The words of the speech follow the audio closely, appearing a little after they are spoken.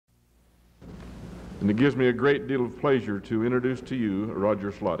And it gives me a great deal of pleasure to introduce to you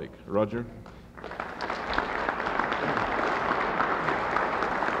Roger Schlottach. Roger.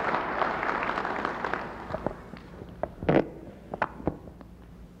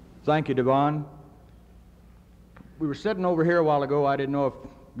 Thank you, Devon. We were sitting over here a while ago. I didn't know if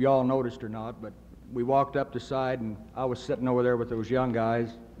y'all noticed or not, but we walked up the side, and I was sitting over there with those young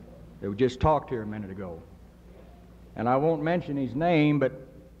guys that just talked here a minute ago. And I won't mention his name, but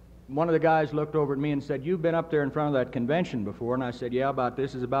one of the guys looked over at me and said, "You've been up there in front of that convention before." And I said, "Yeah,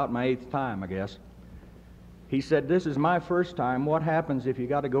 this is about my 8th time, I guess." He said, "This is my first time. What happens if you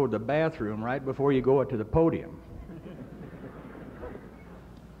got to go to the bathroom right before you go to the podium?"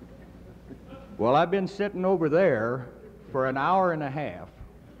 Well, I've been sitting over there for an hour and a half,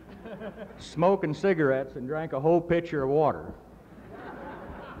 smoking cigarettes, and drank a whole pitcher of water.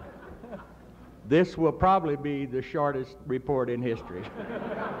 This will probably be the shortest report in history.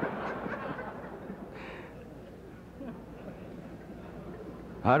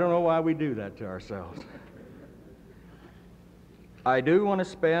 I don't know why we do that to ourselves. I do want to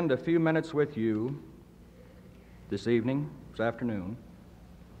spend a few minutes with you this afternoon,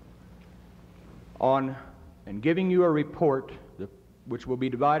 on and giving you a report which will be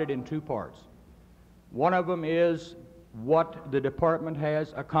divided in 2 parts. One of them is what the department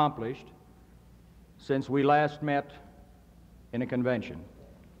has accomplished since we last met in a convention.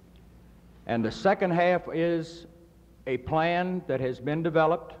 And the second half is a plan that has been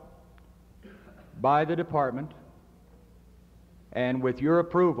developed by the department, and with your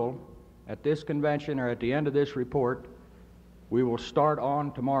approval at this convention or at the end of this report, we will start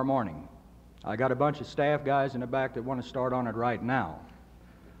on tomorrow morning. I got a bunch of staff guys in the back that want to start on it right now.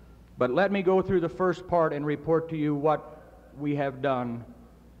 But let me go through the first part and report to you what we have done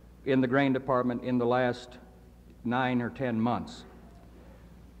in the grain department in the last 9 or 10 months.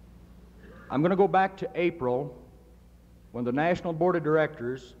 I'm going to go back to April, when the National Board of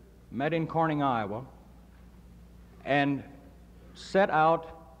Directors met in Corning, Iowa, and set out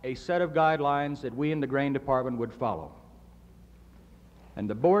a set of guidelines that we in the grain department would follow. And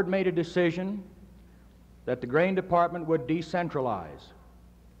the board made a decision that the grain department would decentralize,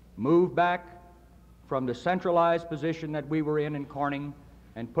 move back from the centralized position that we were in Corning,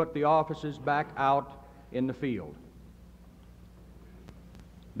 and put the offices back out in the field.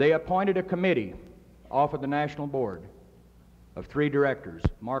 They appointed a committee off of the National Board of 3 directors,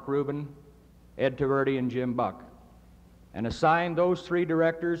 Mark Rubin, Ed Taverty, and Jim Buck, and assigned those 3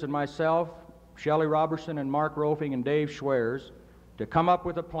 directors and myself, Shelley Robertson and Mark Rofing and Dave Schweers, to come up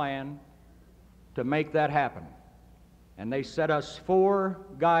with a plan to make that happen. And they set us 4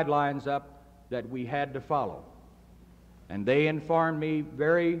 guidelines up that we had to follow. And they informed me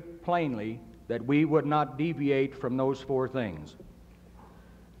very plainly that we would not deviate from those 4 things.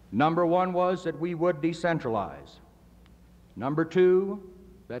 Number 1 was that we would decentralize. Number 2,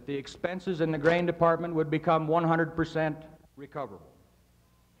 that the expenses in the grain department would become 100% recoverable,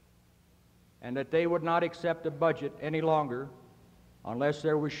 and that they would not accept a budget any longer unless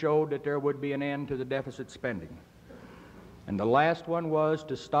there was showed that there would be an end to the deficit spending. And the last one was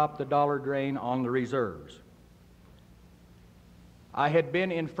to stop the dollar drain on the reserves. I had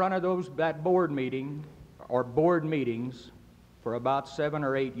been in front of that board meeting or board meetings for about 7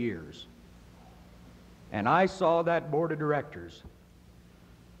 or 8 years. And I saw that board of directors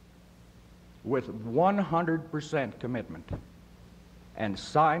with 100% commitment and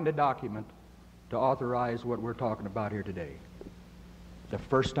signed a document to authorize what we're talking about here today. The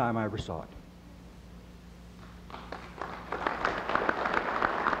first time I ever saw it.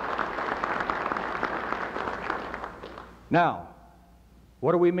 Now,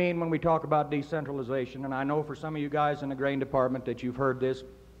 what do we mean when we talk about decentralization? And I know for some of you guys in the grain department that you've heard this,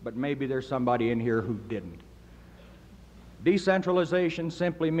 but maybe there's somebody in here who didn't. Decentralization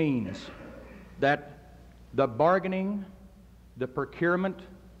simply means that the bargaining, the procurement,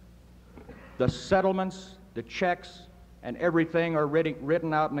 the settlements, the checks, and everything are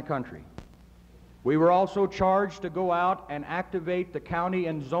written out in the country. We were also charged to go out and activate the county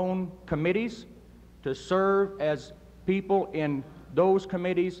and zone committees to serve as people in those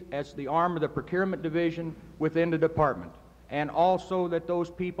committees as the arm of the procurement division within the department. And also that those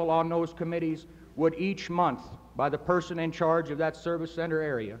people on those committees would each month, by the person in charge of that service center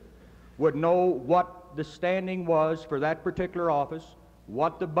area, would know what the standing was for that particular office,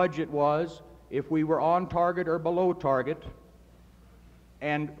 what the budget was, if we were on target or below target,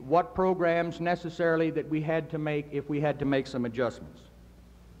 and what programs necessarily that we had to make if we had to make some adjustments.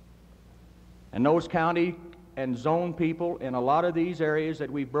 And those county and zone people in a lot of these areas that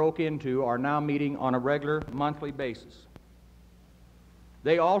we broke into are now meeting on a regular monthly basis.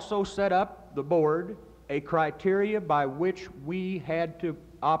 They also set up, the board, a criteria by which we had to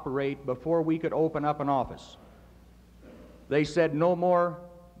operate before we could open up an office. They said no more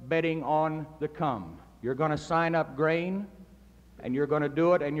betting on the come. You're going to sign up grain, and you're going to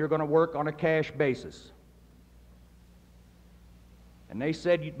do it, and you're going to work on a cash basis. And they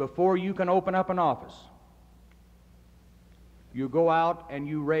said before you can open up an office, you go out and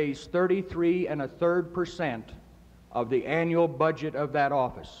you raise 33 1/3% of the annual budget of that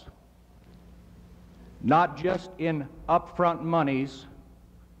office. Not just in upfront monies,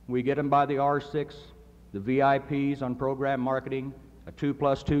 we get them by the R6, the VIPs on program marketing, a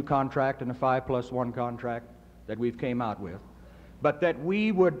 2+2 contract and a 5+1 contract that we've came out with, but that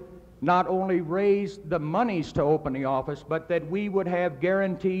we would not only raise the monies to open the office, but that we would have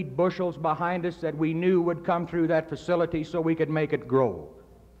guaranteed bushels behind us that we knew would come through that facility so we could make it grow.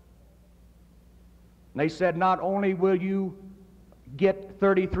 And they said not only will you get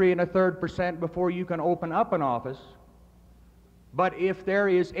 33 1/3% before you can open up an office, but if there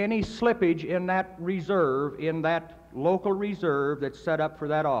is any slippage in that reserve, in that local reserve that's set up for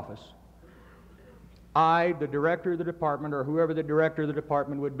that office, I, the director of the department, or whoever the director of the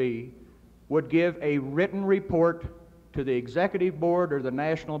department would be, would give a written report to the executive board or the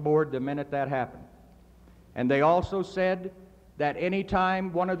national board the minute that happened. And they also said that any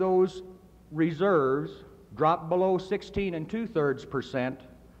time one of those reserves dropped below 16 2/3%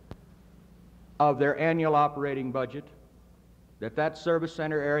 of their annual operating budget, that service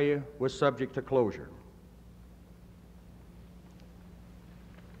center area was subject to closure.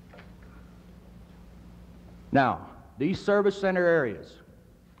 Now, these service center areas,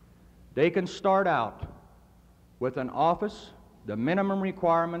 they can start out with an office. The minimum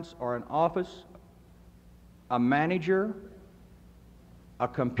requirements are an office, a manager, a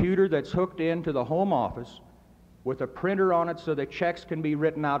computer that's hooked into the home office with a printer on it so that checks can be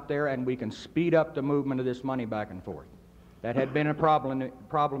written out there and we can speed up the movement of this money back and forth. That had been a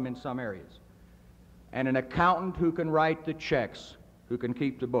problem in some areas. And an accountant who can write the checks, who can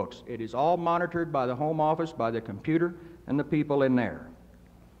keep the books. It is all monitored by the home office, by the computer, and the people in there.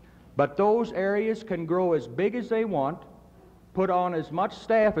 But those areas can grow as big as they want, put on as much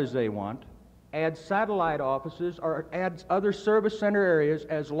staff as they want, add satellite offices, or add other service center areas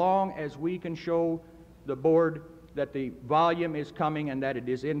as long as we can show the board that the volume is coming and that it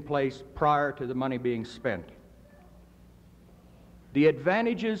is in place prior to the money being spent. The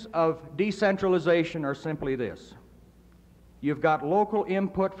advantages of decentralization are simply this. You've got local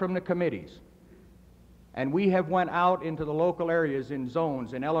input from the committees. And we have went out into the local areas in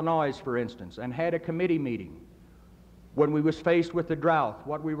zones, in Illinois, for instance, and had a committee meeting when we was faced with the drought,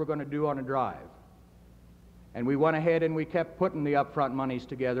 what we were going to do on a drive. And we went ahead and we kept putting the upfront monies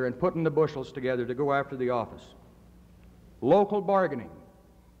together and putting the bushels together to go after the office. Local bargaining.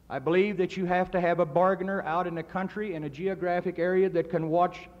 I believe that you have to have a bargainer out in the country in a geographic area that can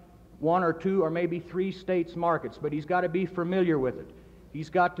watch 1 or 2 or maybe 3 states' markets, but he's got to be familiar with it. He's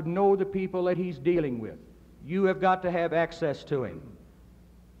got to know the people that he's dealing with. You have got to have access to him.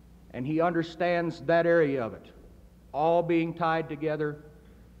 And he understands that area of it, all being tied together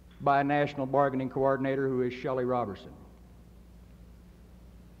by a national bargaining coordinator who is Shelley Robertson.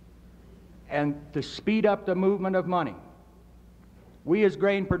 And to speed up the movement of money, we as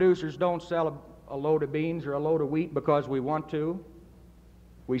grain producers don't sell a load of beans or a load of wheat because we want to.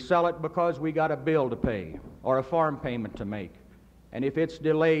 We sell it because we got a bill to pay or a farm payment to make. And if it's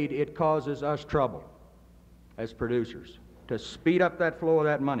delayed, it causes us trouble as producers to speed up that flow of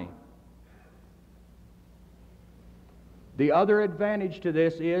that money. The other advantage to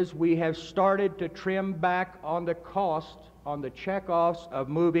this is we have started to trim back on the cost, on the checkoffs of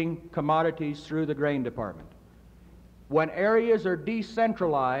moving commodities through the grain department. When areas are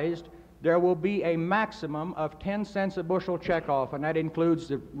decentralized, there will be a maximum of 10 cents a bushel checkoff, and that includes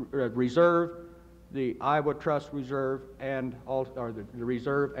the reserve, the Iowa Trust Reserve, and the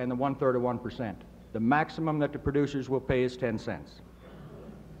reserve and the 1/3 of 1%. The maximum that the producers will pay is 10 cents.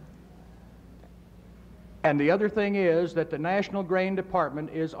 And the other thing is that the National Grain Department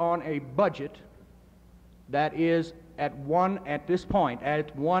is on a budget that is at this point,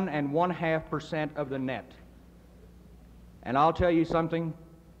 at 1 1/2% of the net. And I'll tell you something,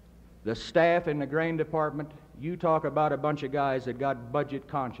 the staff in the grain department, you talk about a bunch of guys that got budget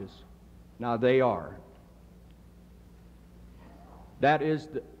conscious. Now they are.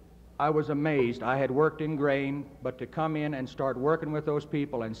 I was amazed. I had worked in grain, but to come in and start working with those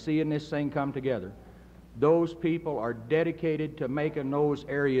people and seeing this thing come together, those people are dedicated to making those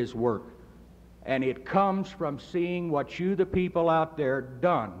areas work. And it comes from seeing what you, the people out there,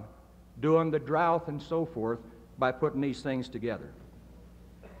 doing the drought and so forth, by putting these things together.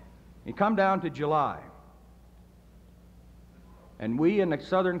 You come down to July, and we in the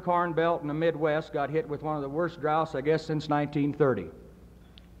southern Corn Belt and the Midwest got hit with one of the worst droughts, I guess, since 1930.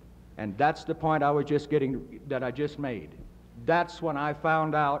 And that's the point that I just made. That's when I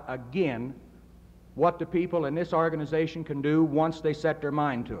found out again what the people in this organization can do once they set their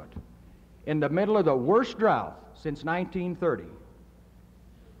mind to it. In the middle of the worst drought since 1930,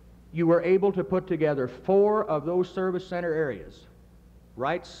 you were able to put together 4 of those service center areas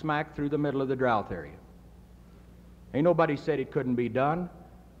right smack through the middle of the drought area. Ain't nobody said it couldn't be done.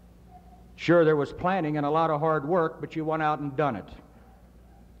 Sure, there was planning and a lot of hard work, but you went out and done it.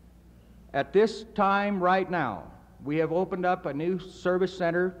 At this time right now, we have opened up a new service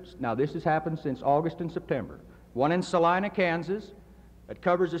center. Now, this has happened since August and September. One in Salina, Kansas, that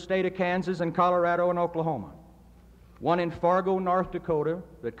covers the state of Kansas and Colorado and Oklahoma. One in Fargo, North Dakota,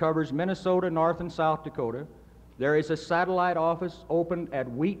 that covers Minnesota, North and South Dakota. There is a satellite office opened at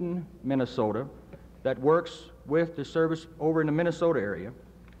Wheaton, Minnesota, that works with the service over in the Minnesota area.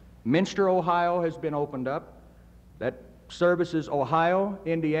 Minster, Ohio has been opened up. That services Ohio,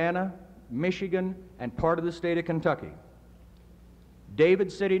 Indiana, Michigan, and part of the state of Kentucky.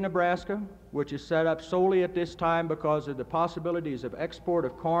 David City, Nebraska, which is set up solely at this time because of the possibilities of export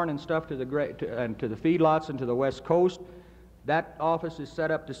of corn and stuff to the feedlots and to the West Coast. That office is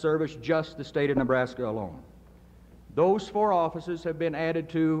set up to service just the state of Nebraska alone. Those 4 offices have been added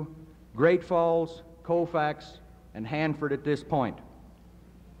to Great Falls, Colfax, and Hanford at this point.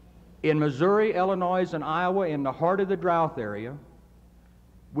 In Missouri, Illinois, and Iowa, in the heart of the drought area,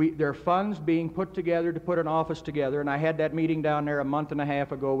 there are funds being put together to put an office together, and I had that meeting down there a month and a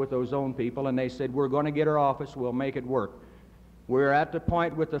half ago with those zone people, and they said, we're going to get our office, we'll make it work. We're at the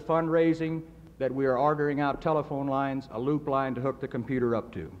point with the fundraising that we are ordering out telephone lines, a loop line to hook the computer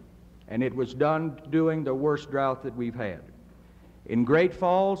up to. And it was done during the worst drought that we've had. In Great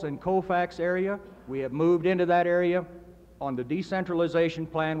Falls and Colfax area, we have moved into that area on the decentralization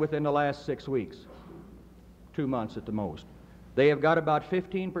plan within the last 6 weeks, 2 months at the most. They have got about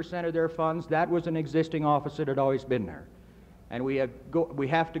 15% of their funds. That was an existing office that had always been there. And we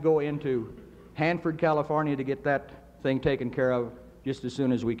have to go into Hanford, California to get that thing taken care of just as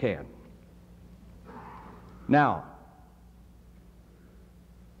soon as we can. Now,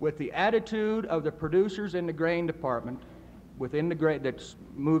 with the attitude of the producers in the grain department, within the grain that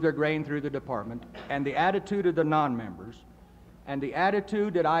move their grain through the department, and the attitude of the non-members, and the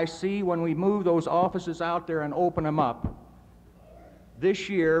attitude that I see when we move those offices out there and open them up, this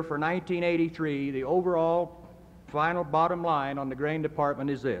year, for 1983, the overall final bottom line on the grain department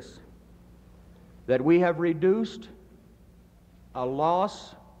is this: that we have reduced a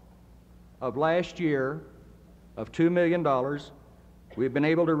loss of last year of $2 million. We've been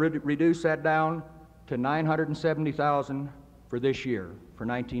able to reduce that down to $970,000 for this year, for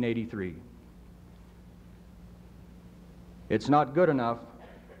 1983. It's not good enough,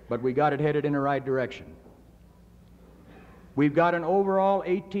 but we got it headed in the right direction. We've got an overall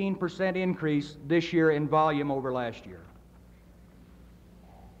 18% increase this year in volume over last year.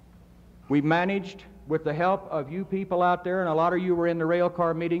 We've managed, with the help of you people out there, and a lot of you were in the rail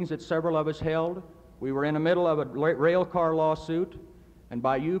car meetings that several of us held. We were in the middle of a rail car lawsuit, and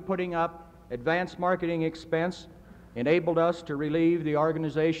by you putting up advanced marketing expense enabled us to relieve the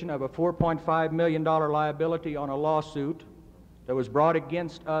organization of a $4.5 million liability on a lawsuit that was brought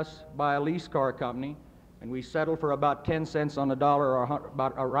against us by a lease car company, and we settled for about 10 cents on the dollar, or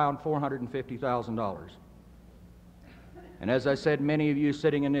about around $450,000. And as I said, many of you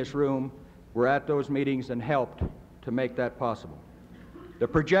sitting in this room were at those meetings and helped to make that possible. The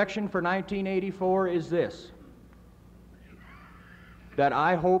projection for 1984 is this: that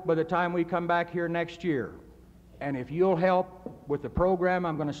I hope by the time we come back here next year, and if you'll help with the program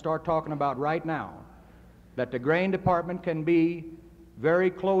I'm going to start talking about right now, that the grain department can be very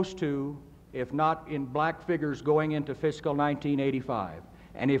close to, if not in black figures, going into fiscal 1985.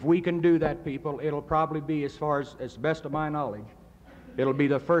 And if we can do that, people, it'll probably be, as far as best of my knowledge, it'll be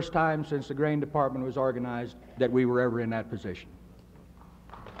the first time since the grain department was organized that we were ever in that position.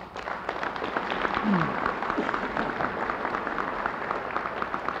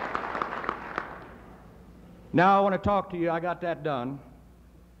 Now I want to talk to you, I got that done.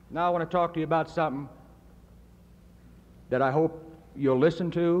 Now I want to talk to you about something that I hope you'll listen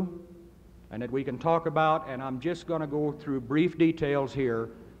to and that we can talk about, and I'm just going to go through brief details here.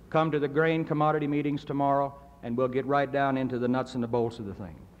 Come to the grain commodity meetings tomorrow, and we'll get right down into the nuts and the bolts of the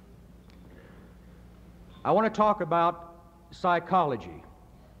thing. I want to talk about psychology,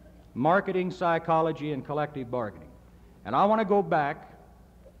 marketing psychology and collective bargaining. And I want to go back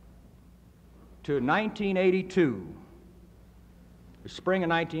to 1982, the spring of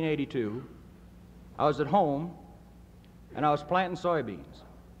 1982. I was at home, and I was planting soybeans.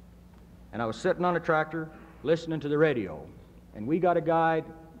 And I was sitting on a tractor listening to the radio. And we got a guy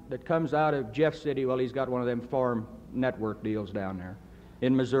that comes out of Jeff City. Well, he's got one of them farm network deals down there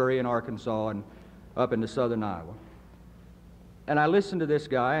in Missouri and Arkansas and up into southern Iowa. And I listened to this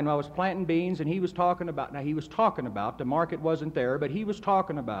guy, and I was planting beans, and he was talking about, the market wasn't there, but he was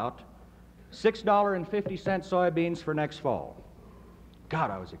talking about $6.50 soybeans for next fall.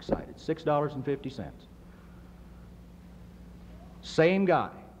 God, I was excited. $6.50. Same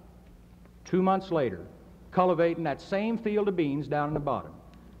guy, 2 months later, cultivating that same field of beans down in the bottom.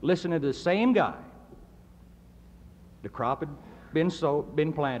 Listening to the same guy. The crop had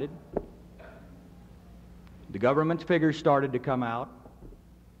been planted. The government figures started to come out.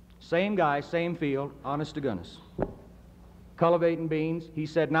 Same guy, same field, honest to goodness. Cultivating beans. He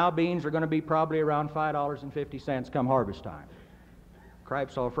said now beans are going to be probably around $5.50 come harvest time.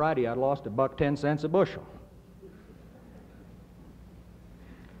 Cripes, all Friday I'd lost $1.10 a bushel.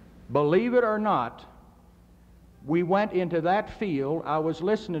 Believe it or not, we went into that field. I was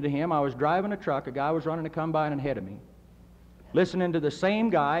listening to him. I was driving a truck. A guy was running a combine ahead of me, listening to the same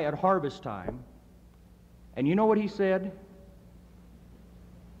guy at harvest time. And you know what he said?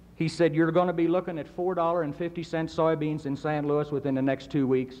 He said, you're going to be looking at $4.50 soybeans in St. Louis within the next 2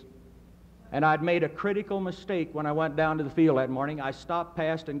 weeks. And I'd made a critical mistake when I went down to the field that morning. I stopped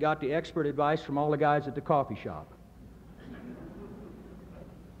past and got the expert advice from all the guys at the coffee shop.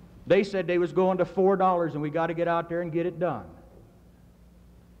 They said they was going to $4 and we got to get out there and get it done.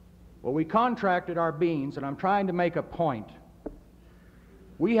 Well, we contracted our beans, and I'm trying to make a point.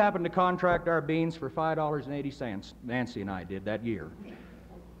 We happened to contract our beans for $5.80, Nancy and I did that year,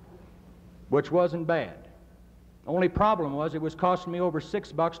 which wasn't bad. Only problem was it was costing me over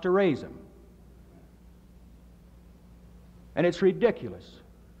 $6 to raise them. And it's ridiculous.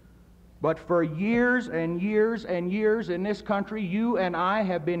 But for years and years and years in this country, you and I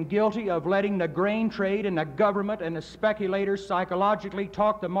have been guilty of letting the grain trade and the government and the speculators psychologically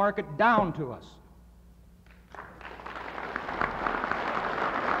talk the market down to us.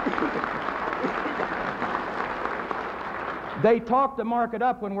 They talk the market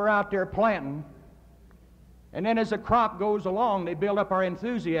up when we're out there planting, and then as the crop goes along, they build up our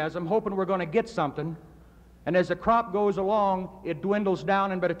enthusiasm, hoping we're going to get something. And as the crop goes along, it dwindles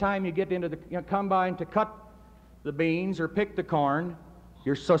down, and by the time you get into the combine to cut the beans or pick the corn,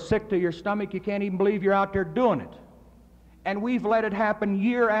 you're so sick to your stomach you can't even believe you're out there doing it. And we've let it happen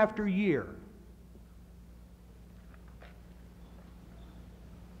year after year.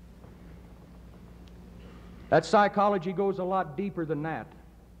 That psychology goes a lot deeper than that.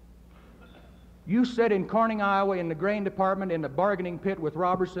 You sit in Corning, Iowa, in the grain department, in the bargaining pit with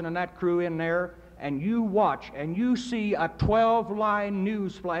Robertson and that crew in there, and you watch and you see a 12-line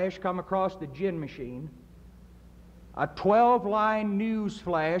news flash come across the gin machine, a 12-line news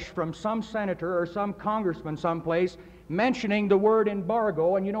flash from some senator or some congressman someplace mentioning the word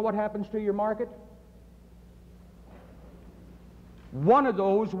embargo, and you know what happens to your market? One of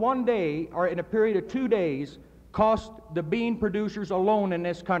those, one day, or in a period of 2 days, cost the bean producers alone in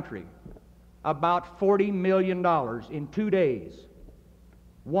this country about $40 million in 2 days.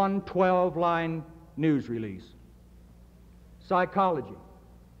 One 12-line news release. Psychology.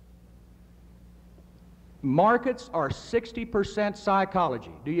 Markets are 60%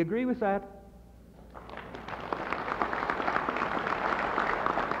 psychology. Do you agree with that?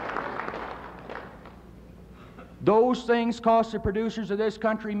 Those things cost the producers of this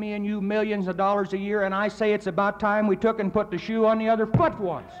country, me and you, millions of dollars a year, and I say it's about time we took and put the shoe on the other foot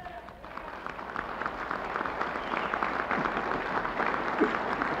once.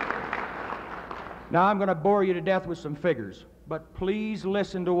 Now I'm going to bore you to death with some figures, but please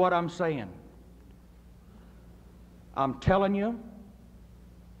listen to what I'm saying. I'm telling you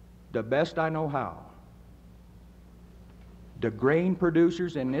the best I know how. The grain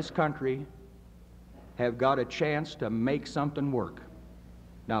producers in this country have got a chance to make something work.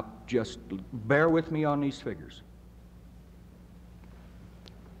 Now, just bear with me on these figures.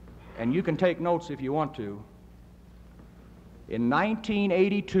 And you can take notes if you want to. In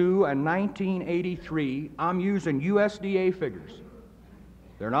 1982 and 1983, I'm using USDA figures.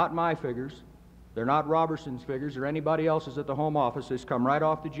 They're not my figures. They're not Robertson's figures or anybody else's at the home office. This come right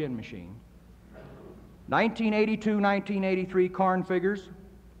off the gin machine. 1982, 1983 corn figures,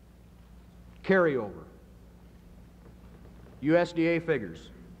 carryover. USDA figures,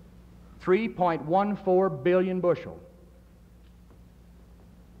 3.14 billion bushel.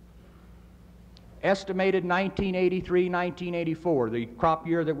 Estimated 1983, 1984, the crop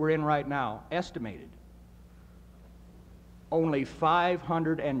year that we're in right now, estimated only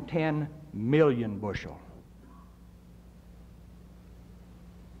 510 million bushel.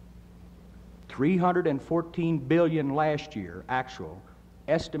 314 billion last year, actual,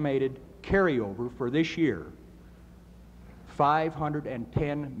 estimated carryover for this year,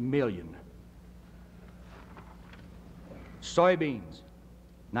 510 million. Soybeans,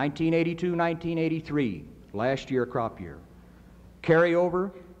 1982-1983, last year crop year.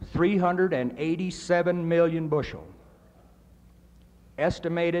 Carryover, 387 million bushel.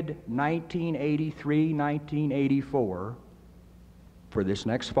 Estimated 1983-1984 for this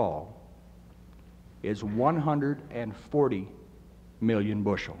next fall is 140 million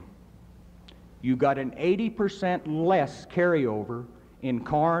bushel. You got an 80% less carryover in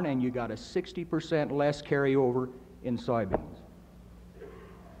corn, and you got a 60% less carryover in soybeans.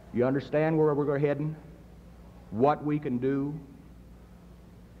 You understand where we're heading? What we can do?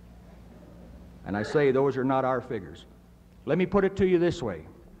 And I say those are not our figures. Let me put it to you this way.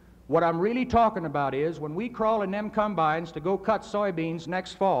 What I'm really talking about is when we crawl in them combines to go cut soybeans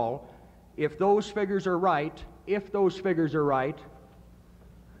next fall, if those figures are right,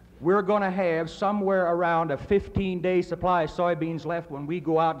 we're going to have somewhere around a 15-day supply of soybeans left when we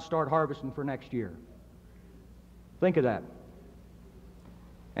go out and start harvesting for next year. Think of that.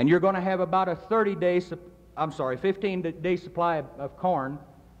 And you're going to have about a 15-day supply of corn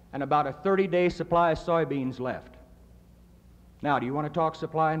and about a 30-day supply of soybeans left. Now, do you want to talk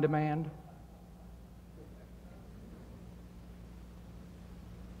supply and demand?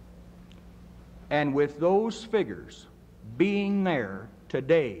 And with those figures being there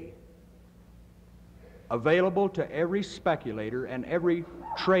today, available to every speculator and every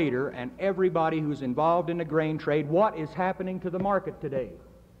trader and everybody who's involved in the grain trade, what is happening to the market today?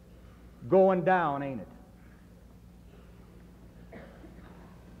 Going down, ain't it?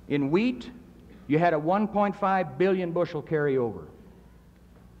 In wheat, you had a 1.5 billion bushel carryover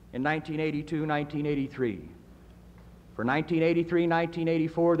in 1982-1983. For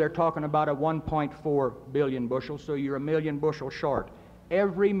 1983-1984, they're talking about a 1.4 billion bushel, so you're a million bushel short.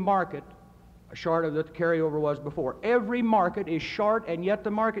 Every market short of the carryover was before. Every market is short, and yet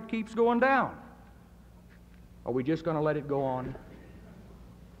the market keeps going down. Are we just going to let it go on?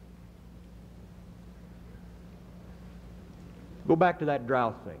 Go back to that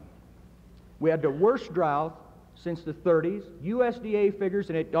drought thing. We had the worst drought since the 30s. USDA figures,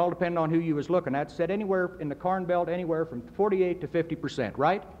 and it all depended on who you was looking at, said anywhere in the Corn Belt, anywhere from 48 to 50%,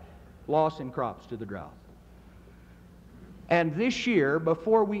 right? Loss in crops to the drought. And this year,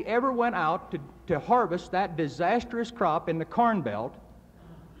 before we ever went out to harvest that disastrous crop in the Corn Belt,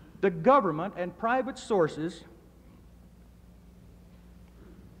 the government and private sources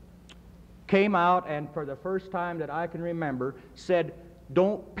came out and for the first time that I can remember said,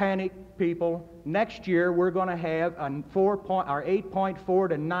 don't panic, people. Next year we're going to have a 8.4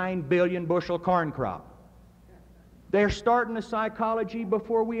 to 9 billion bushel corn crop. They're starting the psychology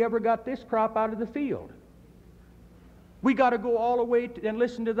before we ever got this crop out of the field. We got to go all the way and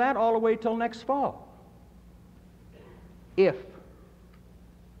listen to that all the way till next fall. If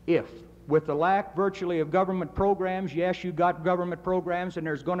with the lack virtually of government programs, yes, you got government programs and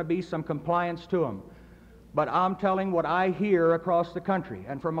there's going to be some compliance to them. But I'm telling what I hear across the country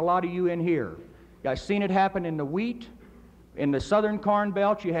and from a lot of you in here. I've seen it happen in the wheat. In the southern Corn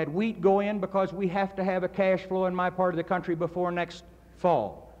Belt, you had wheat go in because we have to have a cash flow in my part of the country before next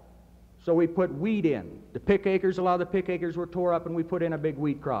fall. So we put wheat in. The pick acres, a lot of the pick acres were tore up and we put in a big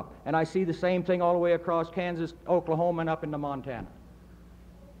wheat crop. And I see the same thing all the way across Kansas, Oklahoma, and up into Montana.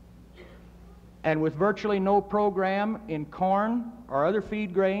 And with virtually no program in corn or other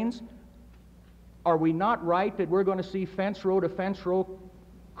feed grains, are we not right that we're going to see fence row to fence row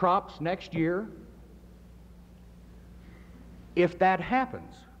crops next year? If that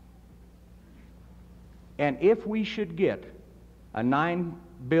happens, and if we should get a 9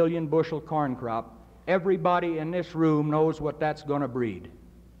 billion bushel corn crop, everybody in this room knows what that's going to breed.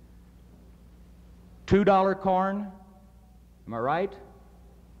 $2 corn, am I right?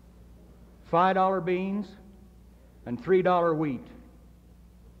 $5 beans, and $3 wheat.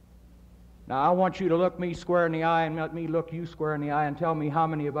 Now, I want you to look me square in the eye and let me look you square in the eye and tell me how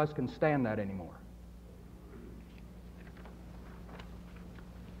many of us can stand that anymore.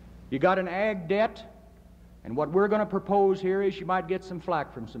 You got an ag debt, and what we're going to propose here is you might get some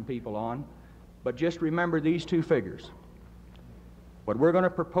flack from some people on, but just remember these two figures. What we're going to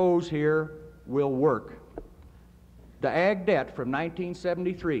propose here will work. The ag debt from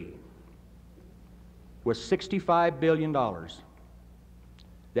 1973 was $65 billion.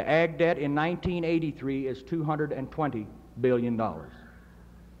 The ag debt in 1983 is $220 billion.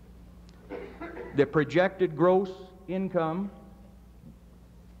 The projected gross income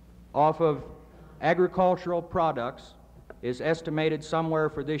off of agricultural products is estimated somewhere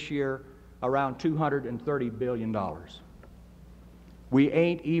for this year around $230 billion. We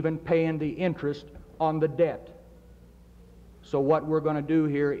ain't even paying the interest on the debt. So what we're going to do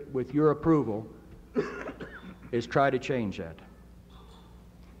here, with your approval, is try to change that.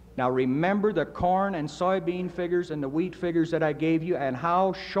 Now remember the corn and soybean figures and the wheat figures that I gave you and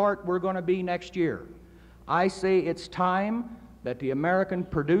how short we're going to be next year. I say it's time that the American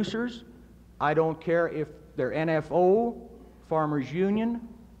producers, I don't care if they're NFO, Farmers Union,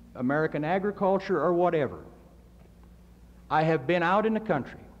 American Agriculture, or whatever. I have been out in the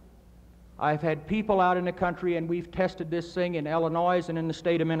country. I've had people out in the country, and we've tested this thing in Illinois and in the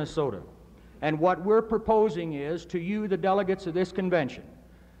state of Minnesota. And what we're proposing is to you, the delegates of this convention,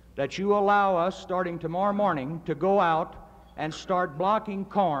 that you allow us, starting tomorrow morning, to go out and start blocking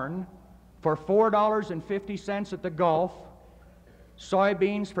corn for $4.50 at the Gulf,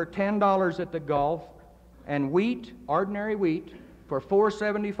 soybeans for $10 at the Gulf, and wheat, ordinary wheat, for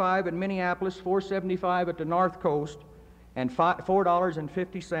 $4.75 in Minneapolis, $4.75 at the North Coast, and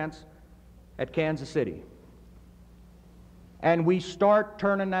 $4.50 at Kansas City. And we start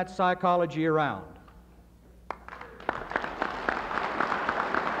turning that psychology around.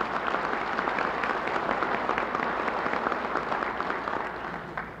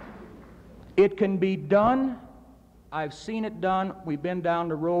 It can be done. I've seen it done. We've been down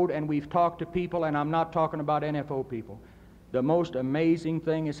the road and we've talked to people, and I'm not talking about NFO people. The most amazing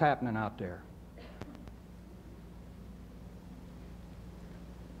thing is happening out there.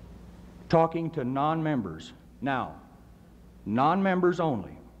 Talking to non-members. Now, non-members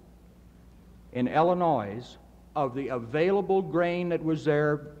only. In Illinois, of the available grain that was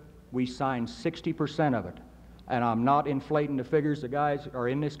there, we signed 60% of it. And I'm not inflating the figures. The guys are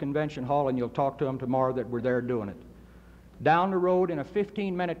in this convention hall, and you'll talk to them tomorrow that were there doing it. Down the road in a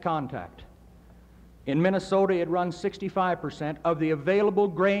 15-minute contact. In Minnesota, it runs 65% of the available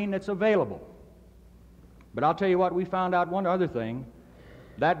grain that's available. But I'll tell you what, we found out one other thing.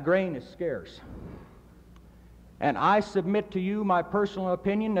 That grain is scarce. And I submit to you my personal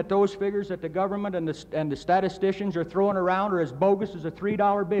opinion that those figures that the government and the statisticians are throwing around are as bogus as a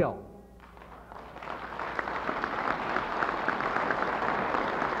 $3 bill.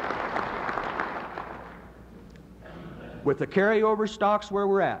 With the carryover stocks where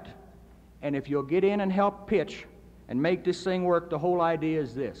we're at, and if you'll get in and help pitch and make this thing work, the whole idea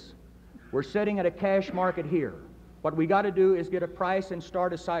is this. We're sitting at a cash market here. What we got to do is get a price and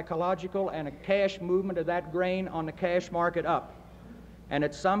start a psychological and a cash movement of that grain on the cash market up. And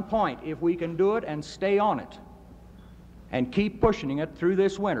at some point, if we can do it and stay on it and keep pushing it through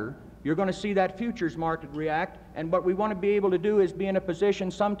this winter, you're going to see that futures market react. And what we want to be able to do is be in a position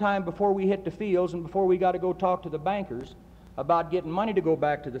sometime before we hit the fields and before we got to go talk to the bankers about getting money to go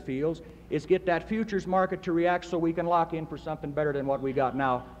back to the fields, is get that futures market to react so we can lock in for something better than what we got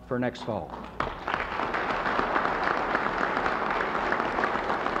now for next fall.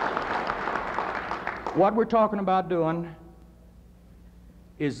 What we're talking about doing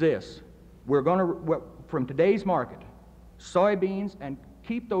is this. We're going to, from today's market, soybeans, and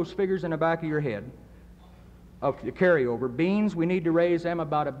keep those figures in the back of your head, of the carryover. Beans, we need to raise them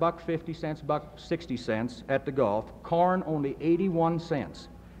about $1.50, $1.60 at the Gulf. Corn, only 81 cents.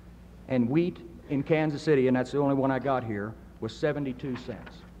 And wheat in Kansas City, and that's the only one I got here, was 72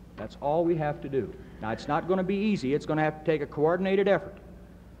 cents. That's all we have to do. Now, it's not going to be easy. It's going to have to take a coordinated effort.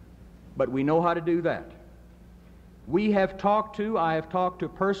 But we know how to do that. I have talked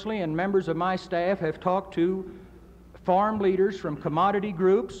to personally, and members of my staff have talked to farm leaders from commodity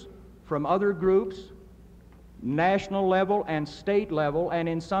groups, from other groups, national level and state level, and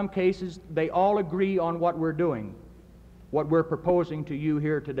in some cases they all agree on what we're doing, what we're proposing to you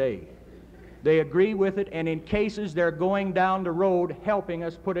here today. They agree with it, and in cases they're going down the road helping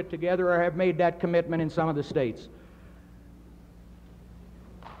us put it together or have made that commitment in some of the states.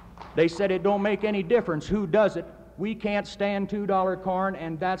 They said it don't make any difference who does it. We can't stand $2 corn,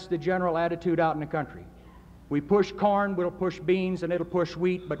 and that's the general attitude out in the country. We push corn, we'll push beans, and it'll push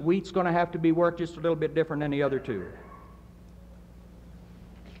wheat, but wheat's going to have to be worked just a little bit different than the other two.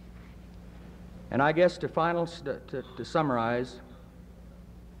 And I guess to summarize,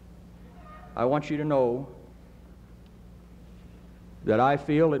 I want you to know that I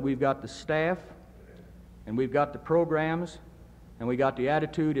feel that we've got the staff, and we've got the programs, and we got the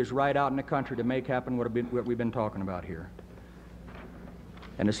attitude is right out in the country to make happen what we've been talking about here.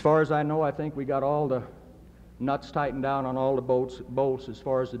 And as far as I know, I think we got all the nuts tightened down on all the bolts as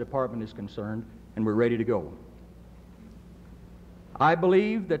far as the department is concerned, and we're ready to go. I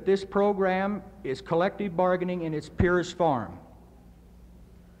believe that this program is collective bargaining in its purest form.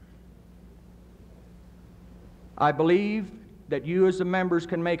 I believe that you as the members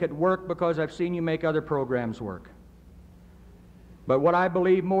can make it work because I've seen you make other programs work. But what I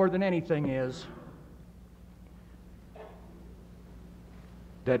believe more than anything is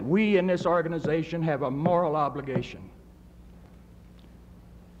that we in this organization have a moral obligation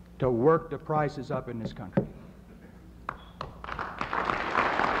to work the prices up in this country.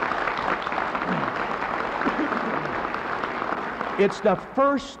 It's the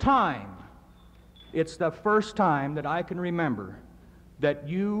first time that I can remember that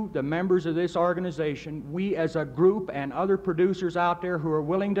you, the members of this organization, we as a group and other producers out there who are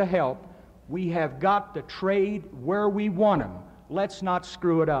willing to help, we have got the trade where we want them. Let's not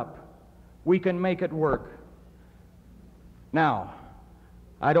screw it up. We can make it work. Now,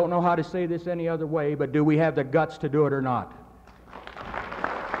 I don't know how to say this any other way, but do we have the guts to do it or not?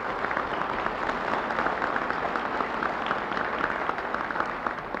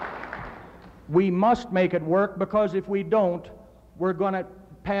 We must make it work, because if we don't, we're going to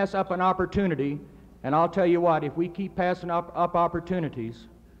pass up an opportunity. And I'll tell you what, if we keep passing up opportunities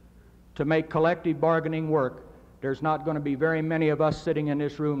to make collective bargaining work, there's not going to be very many of us sitting in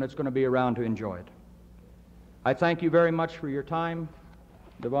this room that's going to be around to enjoy it. I thank you very much for your time.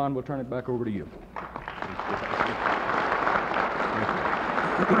 Devon, we'll turn it back over to you.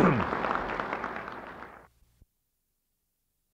 Thank you.